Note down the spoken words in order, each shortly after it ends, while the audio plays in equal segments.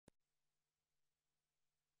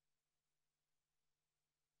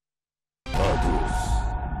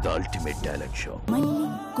The ultimate dialect show. మల్లి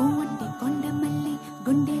కోమటి కొండ మల్లి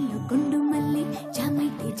గుండెలు గుండు మల్లి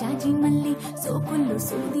జామైతే జాజి మల్లి సోకులు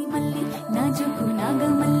సూది మల్లి నాజుకు నాగ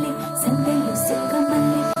మల్లి సందెలు సుక్క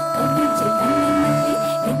మల్లి కవ్వించే కన్నె మల్లి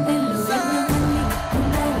ఎన్నెల్లు ఎర్ర మల్లి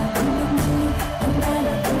కుండాల గుండు మల్లి కుండాల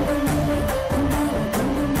గుండు మల్లి కుండాల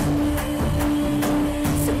గుండు మల్లి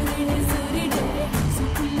సూర్యుడే సూర్యుడే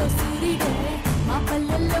సుక్కుల్లో సూర్యుడే మా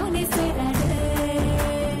పల్లెల్లోనే సేరాడే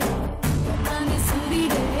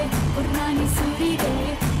సూర్యుడే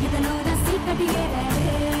ఇతను రసి కటియేరే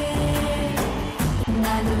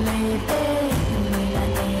నాలు లేతే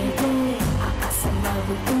నీలలేతే ఆకాశం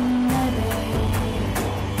బాగుతున్నదే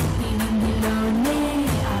ఈ నింగిలోనే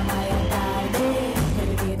అమాయదాడే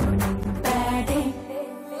వెలుగేదో నింపాడే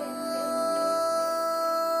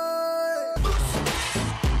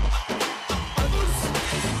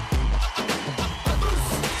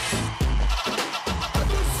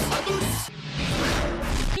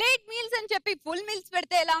ఫుల్ మీల్స్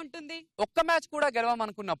పెడితే ఎలా ఉంటుంది? ఒక్క మ్యాచ్ కూడా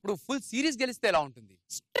గెలవమనుకున్నప్పుడు ఫుల్ సిరీస్ గెలిస్తే ఎలా ఉంటుంది?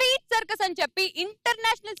 స్ట్రీట్ సర్కస్ అని చెప్పి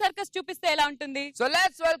ఇంటర్నేషనల్ సర్కస్ చూపిస్తే ఎలా ఉంటుంది? So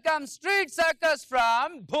let's welcome street circus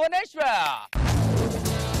from Bhubaneswar.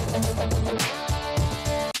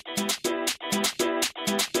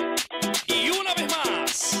 Y una vez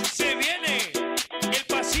más se viene el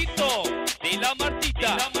pasito de la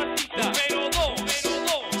Martita, número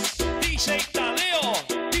 2, DJ Tadeo,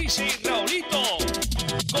 DJ Raulito.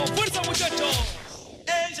 Con fuerza, muchachos.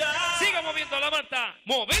 Siga moviendo la Marta.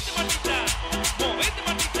 Movete, Martita. Movete,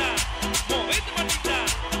 Martita. Movete, Martita.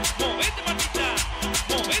 Movete, Martita.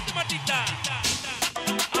 Movete, Martita.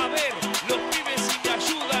 A ver, los pibes si me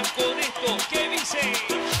ayudan con esto. ¿Qué dice?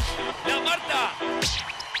 La Marta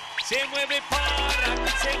se mueve para,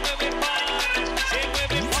 se mueve para, se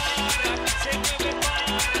mueve para, se mueve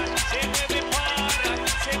para, se mueve para,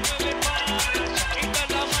 se mueve para. Esta es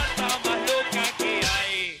la Marta más loca que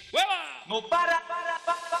hay. ¡Hueva! No para.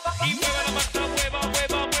 Y mueva la Marta, mueva,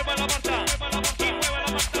 mueva, mueva la Marta. Y mueva la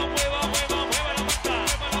Marta, mueva, mueva, mueva la Marta.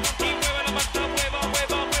 Y mueva la Marta, mueva,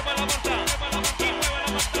 mueva, mueva la Marta. Y mueva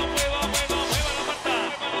la Marta, mueva, mueva, mueva la Marta.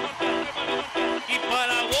 Y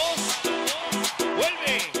para vos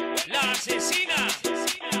vuelve la asesina,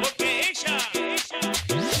 porque ella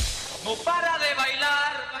no para de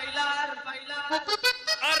bailar, bailar, bailar.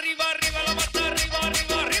 Arriba, arriba la Marta, arriba,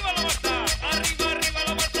 arriba, arriba la Marta. Arriba, arriba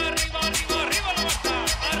la Marta, arriba, arriba, arriba la Marta.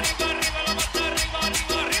 Arriba, arriba la Marta, arriba,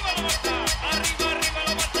 arriba, arriba la Marta. Arriba, arriba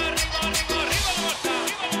la Marta, arriba, arriba, arriba la Marta.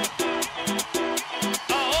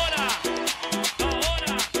 Ahora,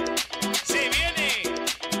 se viene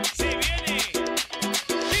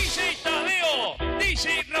DJ Tadeo, DJ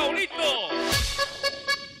Raulito.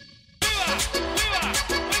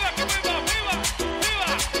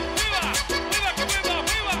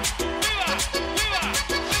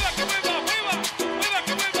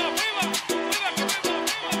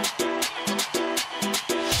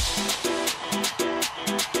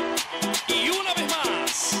 Y una vez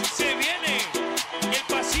más se viene el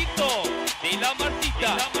pasito de la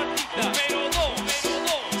Martita, número 2,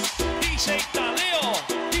 DJ Tadeo,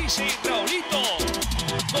 DJ Raulito.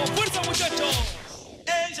 Con fuerza, muchachos.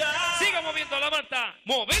 Siga moviendo la Marta.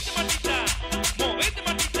 Movete, Martita. Movete,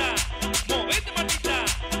 Martita. Movete, Martita.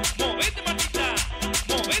 Movete, Martita.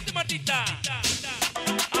 Movete, Martita.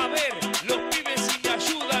 A ver, los pibes si me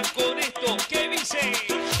ayudan con esto. ¿Qué dice?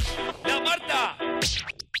 La Marta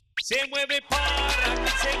se mueve para,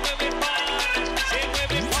 se mueve para, se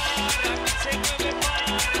mueve para, se mueve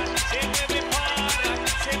para, se mueve para,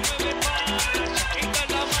 se mueve para. Esta es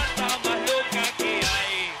la Marta más loca que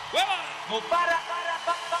hay. ¡Hueva! No para.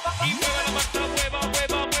 Y mueva la Marta, mueva,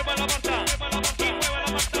 mueva, mueva la Marta. Y mueva la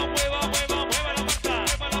Marta, mueva, mueva, mueva la Marta.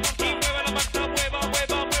 Y mueva la Marta, mueva,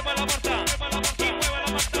 mueva, mueva la Marta. Y mueva la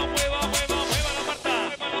Marta, mueva, mueva, mueva la Marta.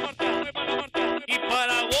 Y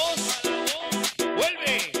para vos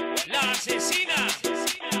vuelve la asesina,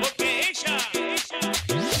 porque ella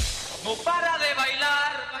no para de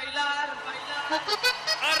bailar, bailar, bailar.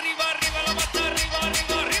 Arriba, arriba la Marta, arriba,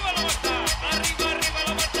 arriba, arriba la Marta. Arriba, arriba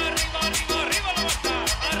la Marta, arriba, arriba, arriba la Marta.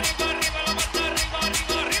 Arriba, arriba la Marta, arriba,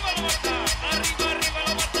 arriba, arriba la Marta. Arriba, arriba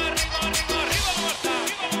la Marta, arriba, arriba, arriba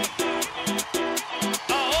la Marta.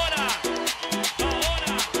 Ahora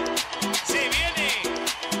se viene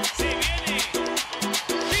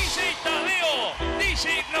DJ Tadeo, DJ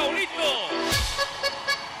Raulito.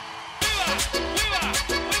 Mueva, mueva,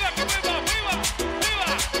 que mueva, mueva, mueva,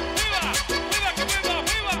 mueva, mueva, que mueva,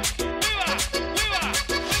 mueva, mueva, mueva,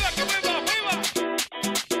 mueva, que mueva, mueva.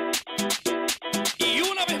 Y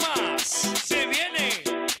una vez más se viene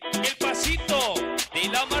el pasito de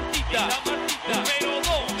la Martita, número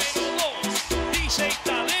 2, DJ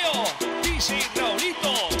Tadeo, DJ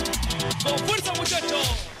Raulito.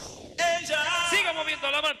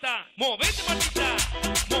 movete Martita,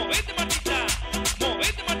 movete Martita,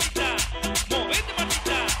 movete Martita, movete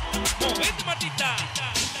Martita, movete Martita.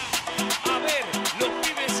 A ver, los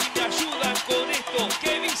pibes si me ayudan con esto,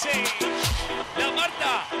 ¿qué dice? La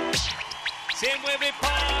Marta se mueve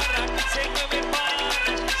para, se mueve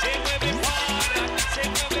para, se mueve para, se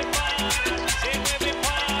mueve para, se mueve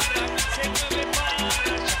para, se mueve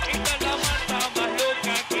para. Esta es la Marta más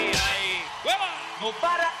loca que hay. ¡Hueva! No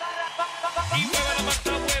para. Y mueva la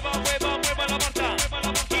Marta, mueva, mueva, mueva la Marta.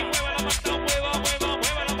 Y mueva la Marta, mueva, mueva,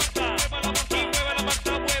 mueva la Marta. Y mueva la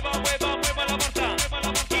Marta, mueva, mueva, mueva la Marta.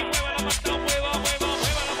 Y mueva la Marta, mueva, mueva,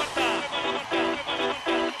 mueva la Marta.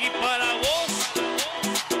 Y para vos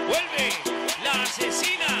vuelve la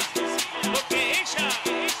asesina, porque ella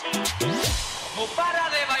no para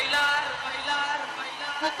de bailar, bailar,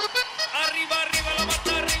 bailar. Arriba, arriba la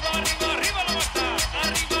Marta, arriba, arriba, arriba la Marta.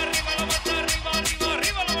 Arriba, arriba la Marta, arriba, arriba,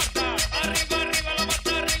 arriba la Marta. Arriba, arriba la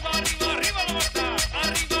Marta, arriba, arriba, arriba la Marta.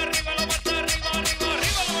 Arriba, arriba la Marta, arriba, arriba,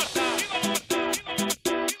 arriba la Marta.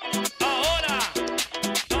 Ahora,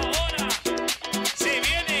 ahora, se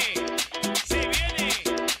viene,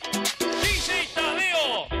 DJ Tadeo,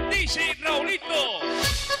 DJ Raulito.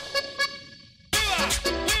 Mueva,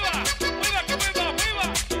 mueva, mueva que mueva, mueva,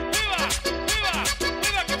 mueva, mueva,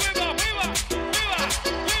 mueva que mueva, mueva, mueva,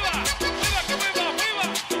 mueva, mueva que mueva, mueva,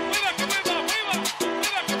 mueva que mueva, mueva,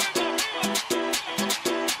 mueva que mueva, mueva.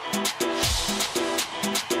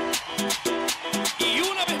 Y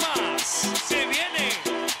una vez más se viene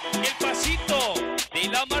el pasito de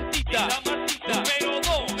la Martita, número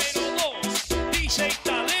 2, DJ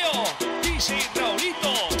Tadeo, DJ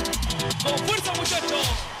Raulito. Con fuerza muchachos.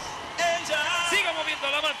 Siga moviendo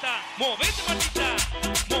la Marta. Movete Martita,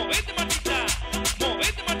 movete Martita,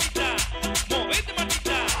 movete Martita, movete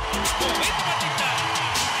Martita, movete Martita.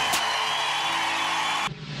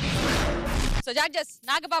 So judges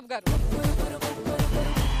Nagababu గారు.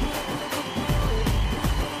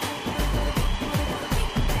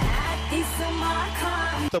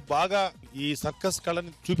 ఇంత బాగా ఈ circus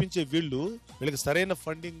కళని చూపించే వీళ్ళకి సరైన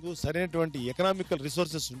funding, సరైనటువంటి economical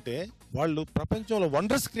resources ఉంటే వాళ్ళు ప్రపంచంలో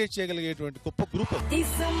వండర్స్ క్రియేట్ చేయగలిగేటువంటి గొప్ప గ్రూప్.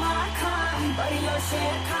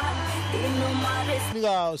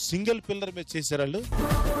 సింగిల్ పిల్లర్ మీద చేశారు వాళ్ళు.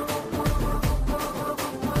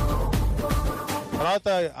 తర్వాత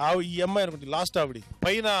ఈ అమ్మాయి అనుకుంటే లాస్ట్ ఆవిడ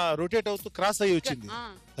పైన రొటేట్ అవుతూ క్రాస్ అయ్యి వచ్చింది.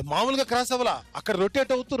 అది మామూలుగా క్రాస్ అవ్వాలా, అక్కడ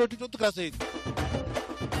రొటేట్ అవుతూ క్రాస్ అయ్యింది.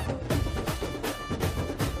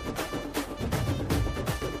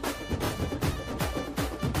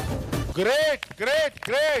 Great, great,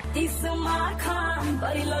 great.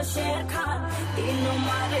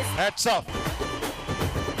 Hats off.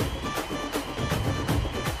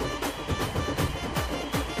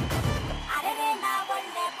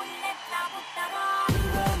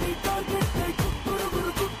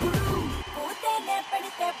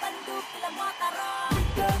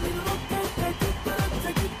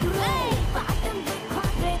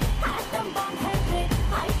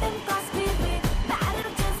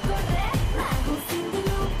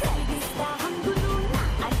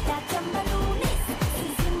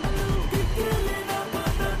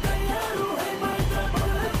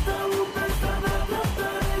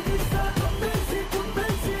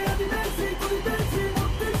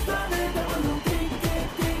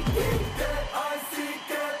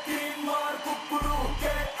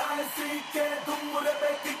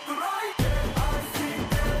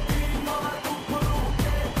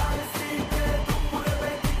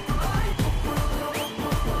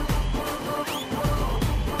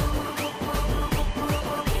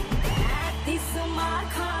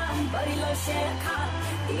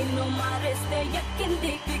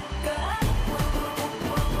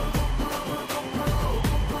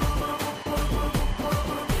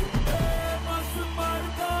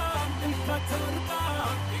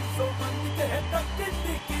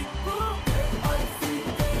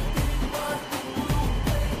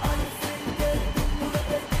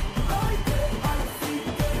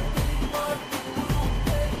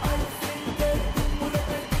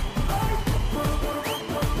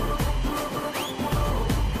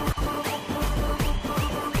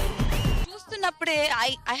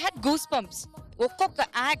 I had goosebumps. ఒక్కొక్క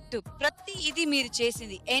యాక్ట్ ప్రతి ఇది మీరు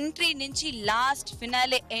చేసింది ఎంట్రీ నుంచి లాస్ట్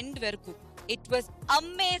ఫినాలే ఎండ్ వరకు it was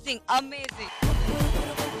amazing.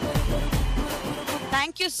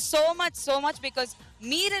 Thank you so much because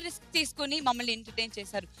మీరు రిస్క్ తీసుకుని మమ్మల్ని ఎంటర్టైన్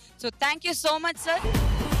చేశారు. So thank you so much sir.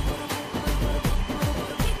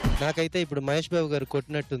 నాకైతే ఇప్పుడు మహేష్ బాబు గారు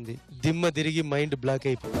కొట్టినట్టుంది, దిమ్మ తిరిగి మైండ్ బ్లాక్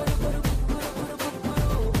అయిపోయింది.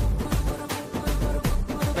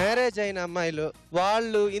 మ్యారేజ్ అయిన అమ్మాయిలు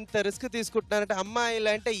వాళ్ళు ఇంత రిస్క్ తీసుకుంటున్నారంటే అమ్మాయిలు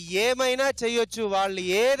అంటే ఏమైనా చెయ్యొచ్చు, వాళ్ళు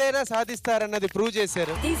ఏదైనా సాధిస్తారన్నది ప్రూవ్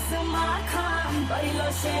చేశారు.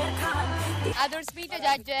 Adhurs meet the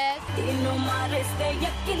judges.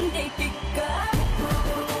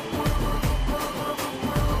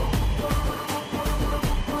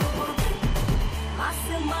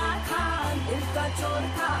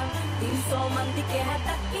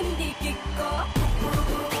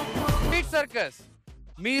 Street circus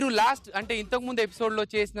మీరు లాస్ట్ అంటే ఇంతకు ముందు ఎపిసోడ్ లో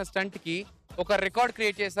చేసిన స్టంట్ కి ఒక రికార్డ్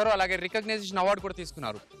క్రియేట్ చేశారు, అలాగే రికగ్నైజేషన్ అవార్డు కూడా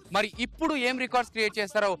తీసుకున్నారు. మరి ఇప్పుడు ఏం రికార్డ్స్ క్రియేట్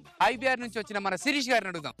చేస్తారో ఐబిఆర్ నుంచి వచ్చిన మన శిరీష్ గారిని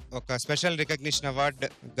అడుగుదాం. ఒక స్పెషల్ రికగ్నిషన్ అవార్డ్,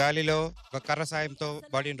 గాలిలో ఒక కర్ర సాయంతో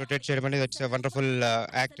బాడీని రొటేట్ చేయడం అనేది వండర్ఫుల్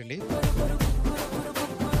యాక్ట్ అండి.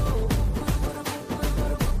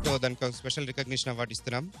 సో దానికి ఒక స్పెషల్ రికగ్నిషన్ అవార్డు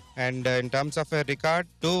ఇస్తున్నాం. And in terms of record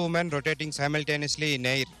 2 women rotating simultaneously in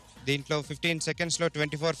air. దీంట్లో 15 seconds లో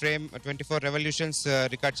 24 రెవల్యూషన్స్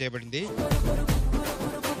రికార్డ్ చేయబడింది.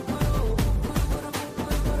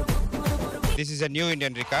 This is a new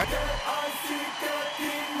Indian record.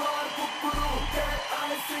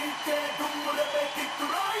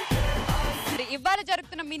 ఇవాళ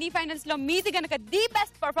జరుగుతున్న మినీ ఫైనల్స్ లో మీది గనక ది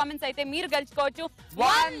బెస్ట్ పర్ఫార్మెన్స్ అయితే మీరు గెలుచుకోవచ్చు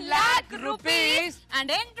 1 lakh rupees and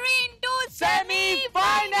entry into semi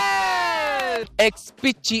final. X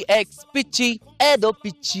పిచ్చి ఏదో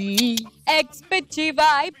పిచ్చి, ఎక్స్ పిచ్చి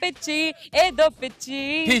వై పిచ్చి ఏదో పిచ్చి.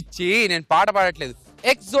 పిచ్చి నేను పాట పాడట్లేదు,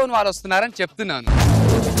 ఎక్స్ జోన్ వాళ్ళు వస్తున్నారని చెప్తున్నాను.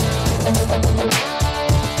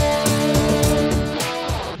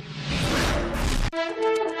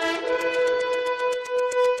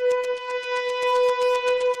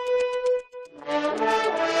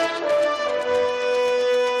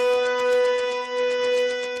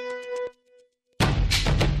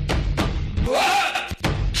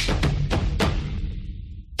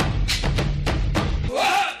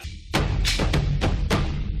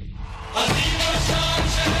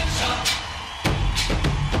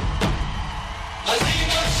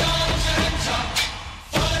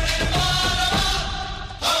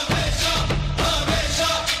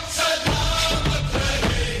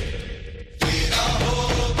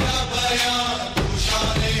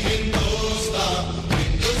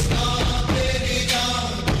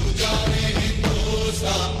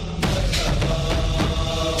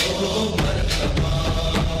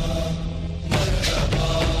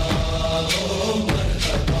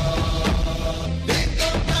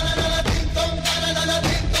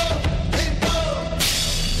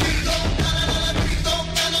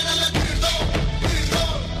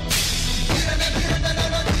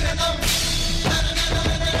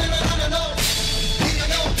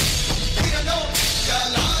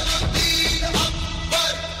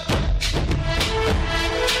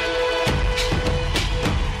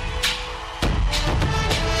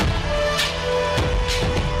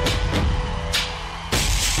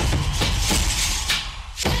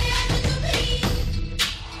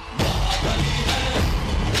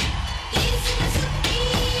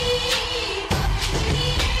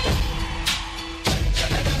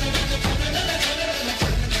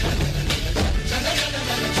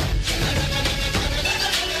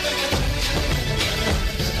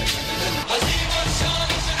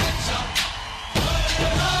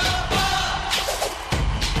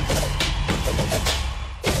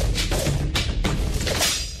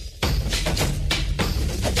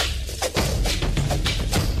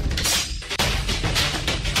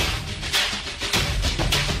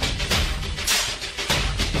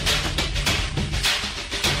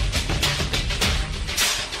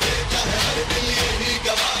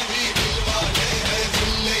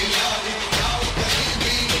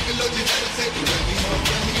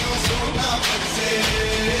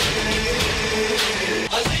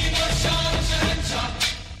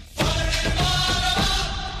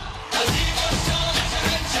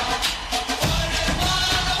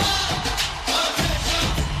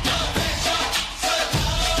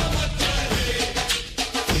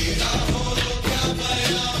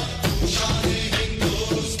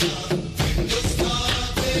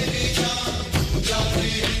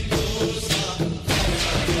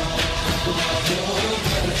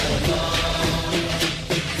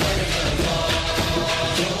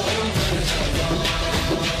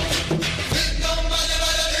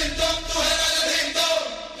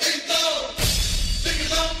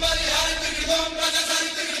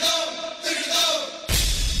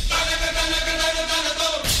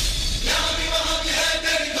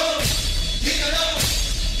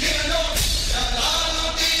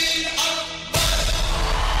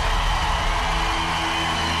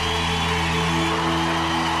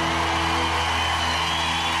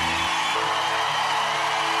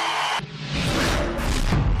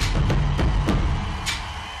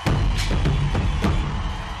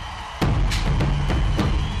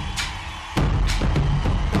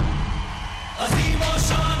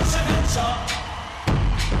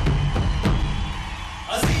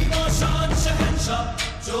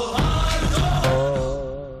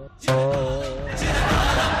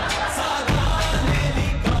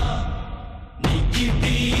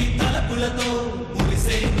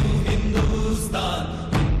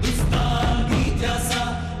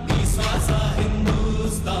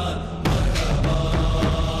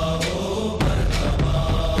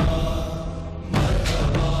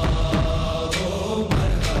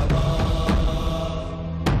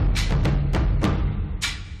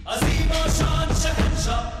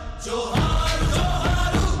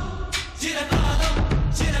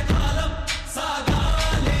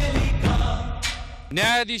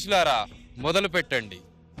 న్యాయాధీశులారా మొదలు పెట్టండి.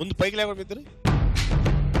 ముందు పైకి లేకుండా ఇద్దరు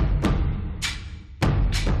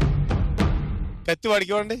కత్తి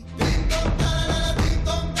వాడికి ఇవ్వండి.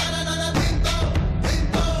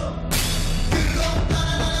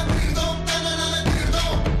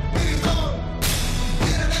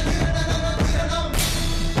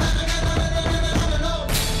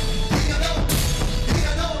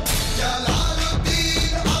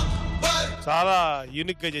 చాలా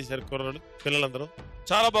యూనిక్ గా చేశారు కుర్రలు పిల్లలందరూ.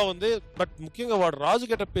 చాలా బాగుంది. బట్ ముఖ్యంగా వాడు రాజు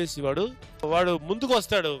గెటప్ వేసి వాడు ముందుకు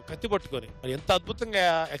వస్తాడు కత్తి పట్టుకొని. ఎంత అద్భుతంగా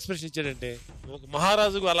ఎక్స్ప్రెషన్ ఇచ్చాడంటే ఒక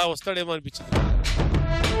మహారాజుకు అలా వస్తాడేమో అనిపించింది.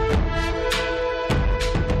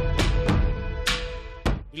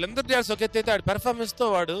 వీళ్ళందరూ డ్యాన్స్ ఒక ఎత్తు అయితే ఆడి పెర్ఫార్మెన్స్ తో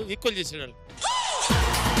వాడు ఈక్వల్ చేసాడు.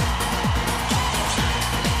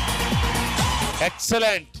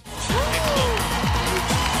 ఎక్సలెంట్.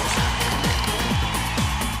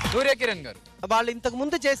 సూర్యకిరణ్ గారు, వాళ్ళు ఇంతకు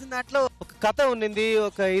ముందు చేసిన దాంట్లో ఒక కథ ఉన్నింది,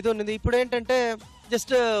 ఒక ఇది ఉన్నింది. ఇప్పుడు ఏంటంటే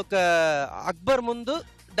జస్ట్ ఒక అక్బర్ ముందు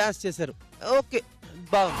డాన్స్ చేశారు. ఓకే,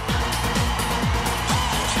 బాగుంది.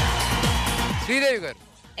 శ్రీదేవి గారు,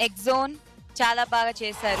 ఎగ్జోన్ చాలా బాగా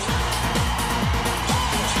చేశారు.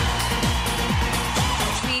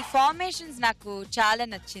 మీ ఫార్మేషన్స్ నాకు చాలా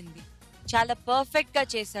నచ్చింది. చాలా పర్ఫెక్ట్ గా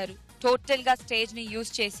చేశారు. టోటల్ గా స్టేజ్ ని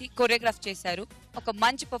యూజ్ చేసి కొరియోగ్రాఫ్ చేశారు. ఒక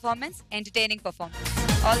మంచి performance, entertaining performance.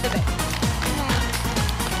 All the best.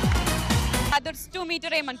 Others 2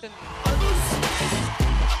 metre ఏమంటుంది?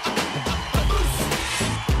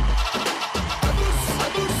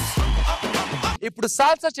 ఇప్పుడు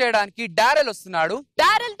సాల్సా చేయడానికి డారెల్ వస్తున్నాడు.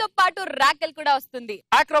 డారెల్ తో పాటు రాకెల్ కూడా వస్తుంది.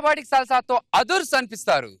 అక్రోబాటిక్ సాల్సాతో అదుర్స్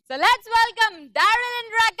అనిపిస్తారు. So let's welcome Daryl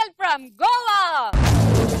and Raquel from Goa.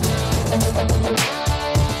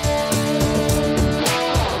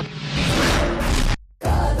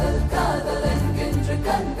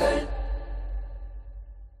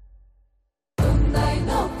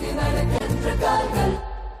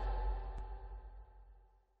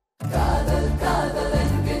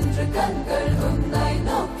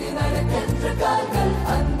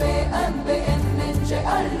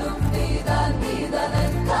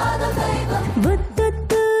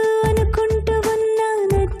 వద్దొద్దు అనుకుంటూ ఉన్నా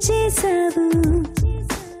నచ్చేసావు,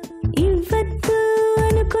 ఇవ్వద్దు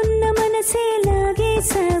అనుకున్న మనసే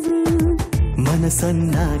లాగేసావు.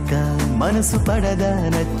 మనసన్నాక మనసు పడదా,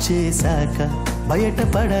 నచ్చేసాక బయట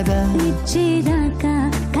పడదా, ఇచ్చేదాకా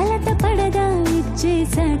కలత పడదా,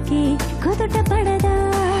 ఇచ్చేసాకే కుదుట పడదా.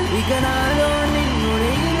 ఇక నాలో నిన్ను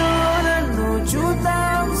నేను నన్ను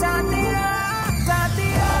చూద్దాం సాథియా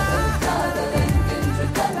సాథియా.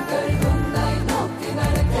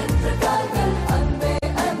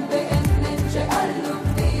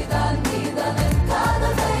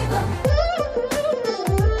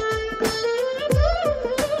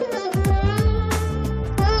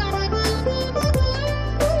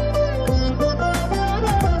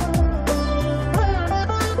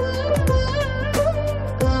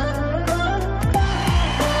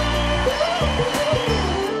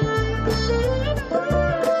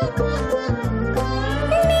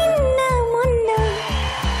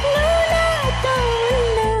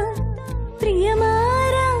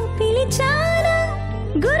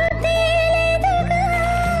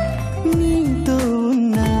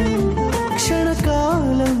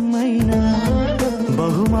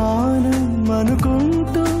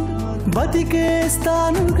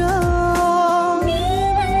 బతికేస్తానుగా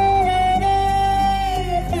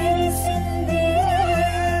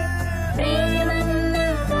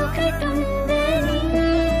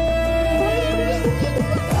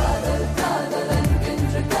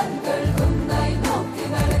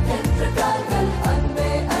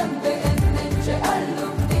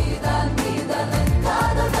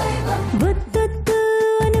వద్దొద్దు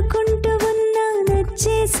అనుకుంటూ ఉన్నా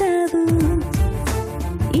నచ్చేసావు,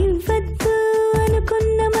 ఇవ్వద్దు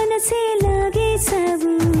అనుకున్న మనసే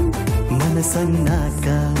లాగేసావు. మనసన్నాక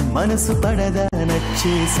మనసు పడదా,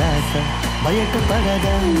 నచ్చేసాక బయట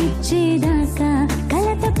పడదా, ఇచ్చేదాకా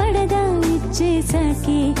కలత పడదా,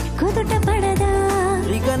 ఇచ్చేసాకే కుదుట పడదా.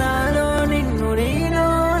 ఇక నాలో నిన్ను నేను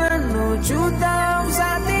నన్ను చూద్దాం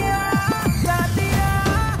సాథియా సాథియా.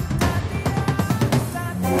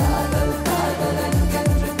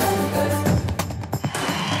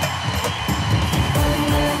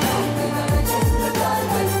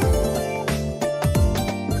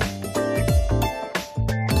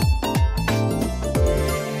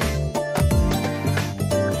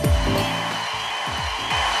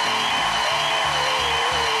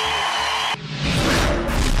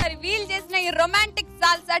 రివీల్ చేసిన ఈ రొమాంటిక్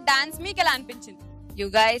సాల్సా డాన్స్ మీకు ఎలా అనిపించింది? You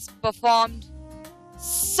guys performed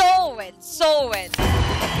so well.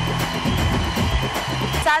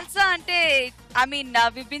 Salsa అంటే I mean,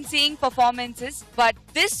 we've been seeing performances, but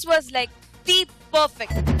this was like the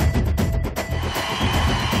perfect.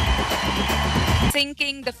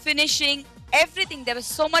 Syncing, the finishing, everything. There was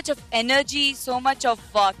so much of energy, so much of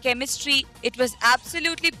chemistry. It was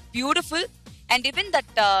absolutely beautiful. And even that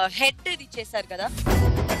head chesar kada.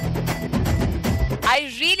 I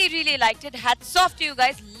really, really liked it. Hats off to you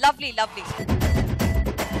guys. Lovely, lovely.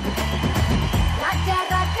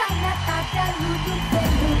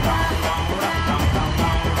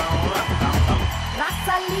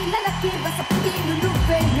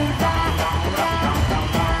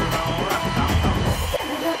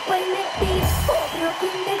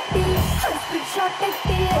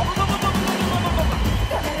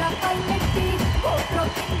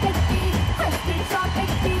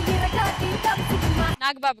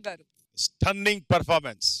 Nagababu గారు stunning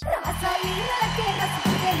performance.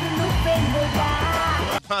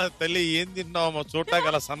 తల్లి ఏం తిన్నావు, చూడటానికి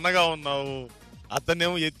అలా సన్నగా ఉన్నావు,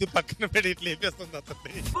 అతనేమో ఎత్తి పక్కన పెట్టి ఇట్లా వేపేస్తుంది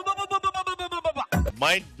అతన్ని.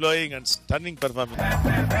 Mind blowing and stunning performance.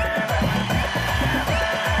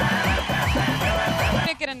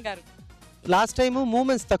 Kiran గారు లాస్ట్ టైం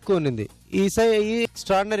మూమెంట్స్ తక్కువ ఉన్నింది, ఈ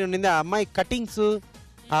ఎక్స్ట్రాడినరీ ఉన్నింది. ఆ అమ్మాయి కటింగ్స్,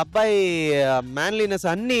 ఆ అబ్బాయి మ్యాన్లీనెస్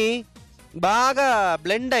అన్ని బాగా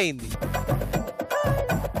బ్లెండ్ అయింది.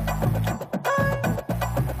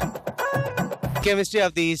 Chemistry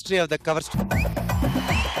of the history of the cover.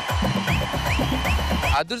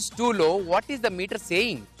 Adhurs 2 లో what is the meter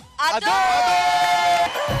saying?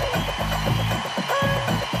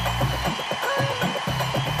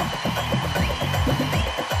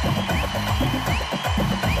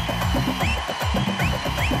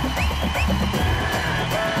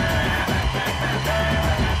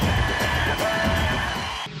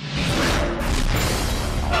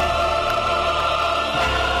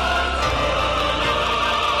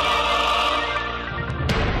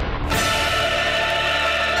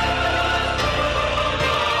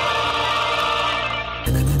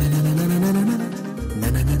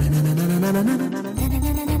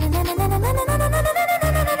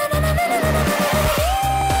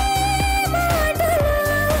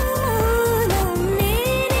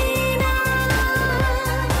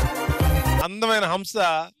 అందమైన హంస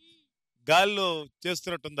గాల్లో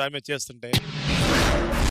చేస్తున్నట్టుంది ఆమె చేస్తుంటే.